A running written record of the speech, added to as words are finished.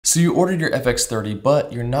So you ordered your FX30,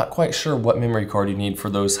 but you're not quite sure what memory card you need for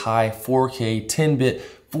those high 4K 10-bit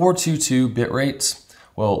 422 bit rates?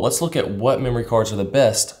 Well, let's look at what memory cards are the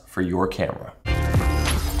best for your camera.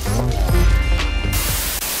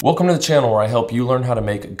 Welcome to the channel where I help you learn how to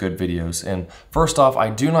make good videos. And first off, I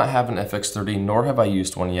do not have an FX30, nor have I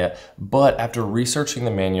used one yet, but after researching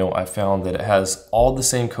the manual, I found that it has all the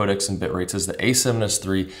same codecs and bit rates as the A7S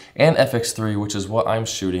III and FX3, which is what I'm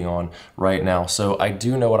shooting on right now. So I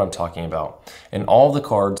do know what I'm talking about. And all the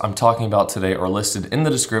cards I'm talking about today are listed in the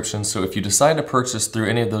description, so if you decide to purchase through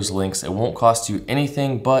any of those links, it won't cost you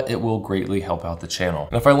anything, but it will greatly help out the channel.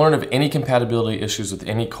 And if I learn of any compatibility issues with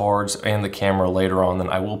any cards and the camera later on, then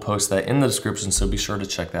I will post that in the description, so be sure to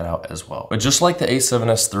check that out as well. But just like the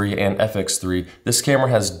A7S III and FX3, this camera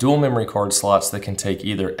has dual memory card slots that can take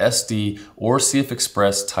either SD or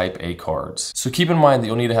CFexpress Type A cards. So keep in mind that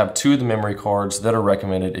you'll need to have two of the memory cards that are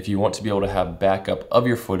recommended if you want to be able to have backup of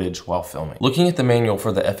your footage while filming. Looking at the manual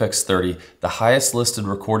for the FX30, the highest listed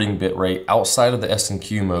recording bit rate outside of the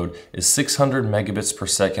S&Q mode is 600 megabits per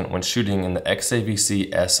second when shooting in the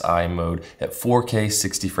XAVC-SI mode at 4K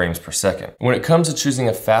 60 frames per second. When it comes to choosing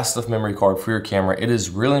a fast enough memory card for your camera, it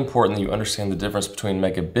is really important that you understand the difference between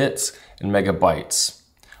megabits and megabytes.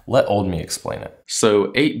 Let old me explain it.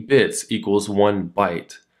 So 8 bits equals 1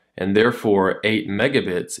 byte, and therefore 8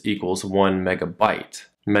 megabits equals 1 megabyte.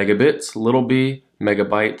 Megabits, little b,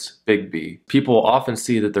 megabytes, big B. People often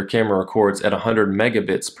see that their camera records at 100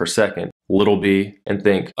 megabits per second, little b, and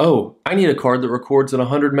think, oh, I need a card that records at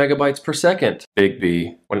 100 megabytes per second, big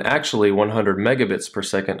B, when actually 100 megabits per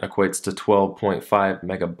second equates to 12.5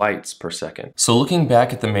 megabytes per second. So looking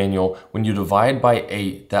back at the manual, when you divide by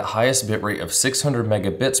 8, that highest bitrate of 600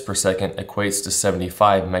 megabits per second equates to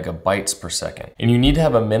 75 megabytes per second. And you need to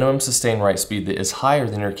have a minimum sustained write speed that is higher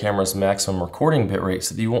than your camera's maximum recording bitrate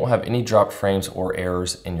so that you won't have any dropped frames or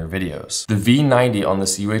errors in your videos. The V90 on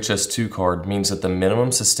this UHS-II card means that the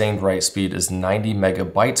minimum sustained write speed is 90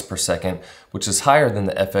 megabytes per second, which is higher than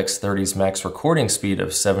the FX30's max recording speed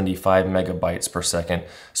of 75 megabytes per second,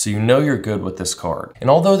 so you know you're good with this card. And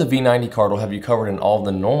although the V90 card will have you covered in all of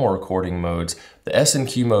the normal recording modes, the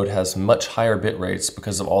S&Q mode has much higher bit rates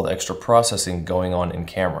because of all the extra processing going on in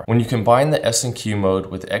camera. When you combine the S&Q mode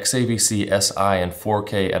with XAVC-SI and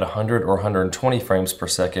 4K at 100 or 120 frames per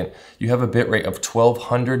second, you have a bit rate of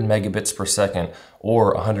 1200 megabits per second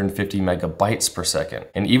or 150 megabytes per second.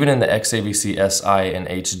 And even in the XAVC-SI and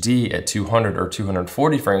HD at 200 or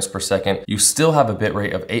 240 frames per second, you still have a bit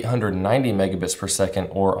rate of 890 megabits per second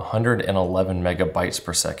or 111 megabytes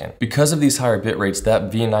per second. Because of these higher bit rates,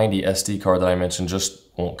 that V90 SD card that I mentioned just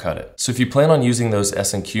won't cut it. So if you plan on using those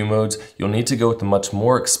S&Q modes, you'll need to go with the much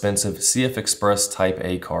more expensive CFexpress Type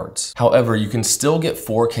A cards. However, you can still get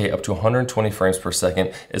 4K up to 120 frames per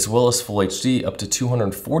second, as well as Full HD up to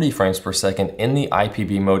 240 frames per second in the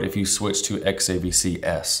IPB mode if you switch to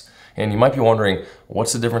XAVC-S. And you might be wondering,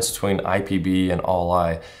 what's the difference between IPB and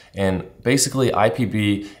All-I? And basically,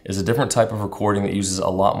 IPB is a different type of recording that uses a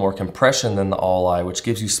lot more compression than the All-I, which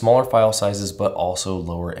gives you smaller file sizes but also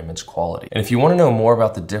lower image quality. And if you want to know more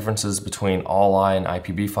about the differences between All-I and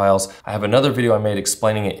IPB files, I have another video I made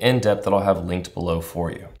explaining it in depth that I'll have linked below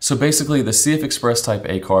for you. So basically, the CFexpress Type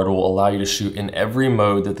A card will allow you to shoot in every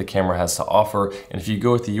mode that the camera has to offer, and if you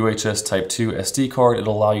go with the UHS-II SD card,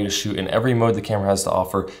 it'll allow you to shoot in every mode the camera has to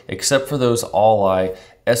offer, except for those All-I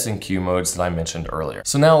S&Q modes that I mentioned earlier.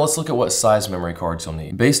 So now let's look at what size memory cards you'll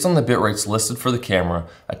need. Based on the bit rates listed for the camera,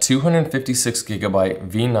 a 256 gigabyte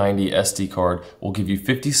V90 SD card will give you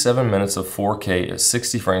 57 minutes of 4K at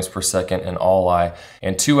 60 frames per second in All-I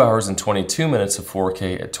and 2 hours and 22 minutes of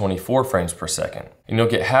 4K at 24 frames per second. And you'll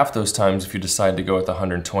get half those times if you decide to go with the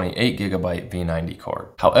 128 gigabyte V90 card.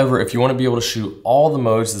 However, if you want to be able to shoot all the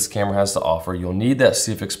modes this camera has to offer, you'll need that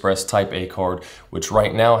CFexpress Type A card, which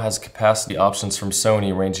right now has capacity options from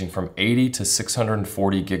Sony ranging from 80 to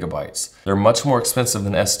 640 gigabytes. They're much more expensive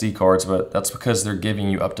than SD cards, but that's because they're giving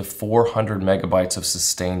you up to 400 megabytes of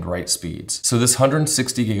sustained write speeds. So this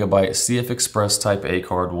 160 gigabyte CFexpress Type A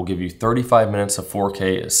card will give you 35 minutes of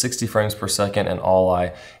 4K at 60 frames per second in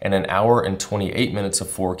All-I and an hour and 28 minutes of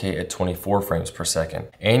 4K at 24 frames per second.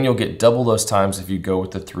 And you'll get double those times if you go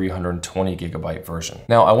with the 320 gigabyte version.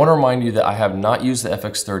 Now, I want to remind you that I have not used the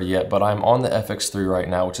FX30 yet, but I'm on the FX3 right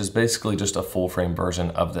now, which is basically just a full frame version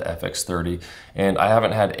of the FX30, and I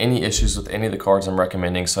haven't had any issues with any of the cards I'm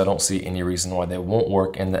recommending, so I don't see any reason why they won't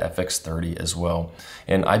work in the FX30 as well.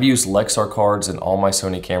 And I've used Lexar cards in all my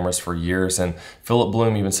Sony cameras for years, and Philip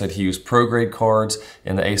Bloom even said he used pro grade cards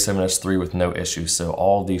in the A7S III with no issues, so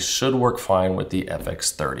all of these should work fine with the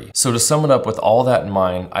FX30. So to sum it up, with all that in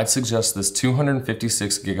mind, I'd suggest this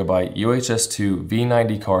 256GB UHS-II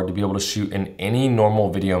V90 card to be able to shoot in any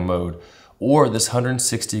normal video mode, or this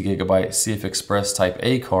 160GB CFexpress Type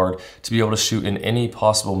A card to be able to shoot in any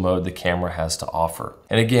possible mode the camera has to offer.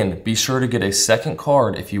 And again, be sure to get a second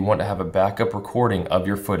card if you want to have a backup recording of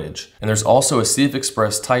your footage. And there's also a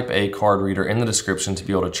CFexpress Type A card reader in the description to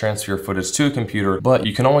be able to transfer your footage to a computer, but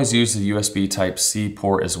you can always use the USB Type C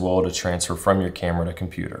port as well to transfer from your camera to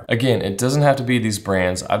computer. Again, it doesn't have to be these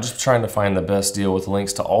brands. I'm just trying to find the best deal with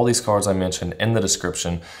links to all these cards I mentioned in the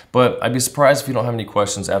description, but I'd be surprised if you don't have any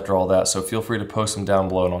questions after all that, so feel free to post them down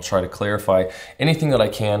below and I'll try to clarify anything that I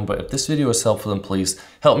can. But if this video is helpful, then please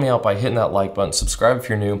help me out by hitting that like button, subscribe if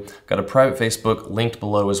you're new. Got a private Facebook linked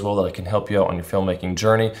below as well that I can help you out on your filmmaking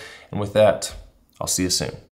journey. And with that, I'll see you soon.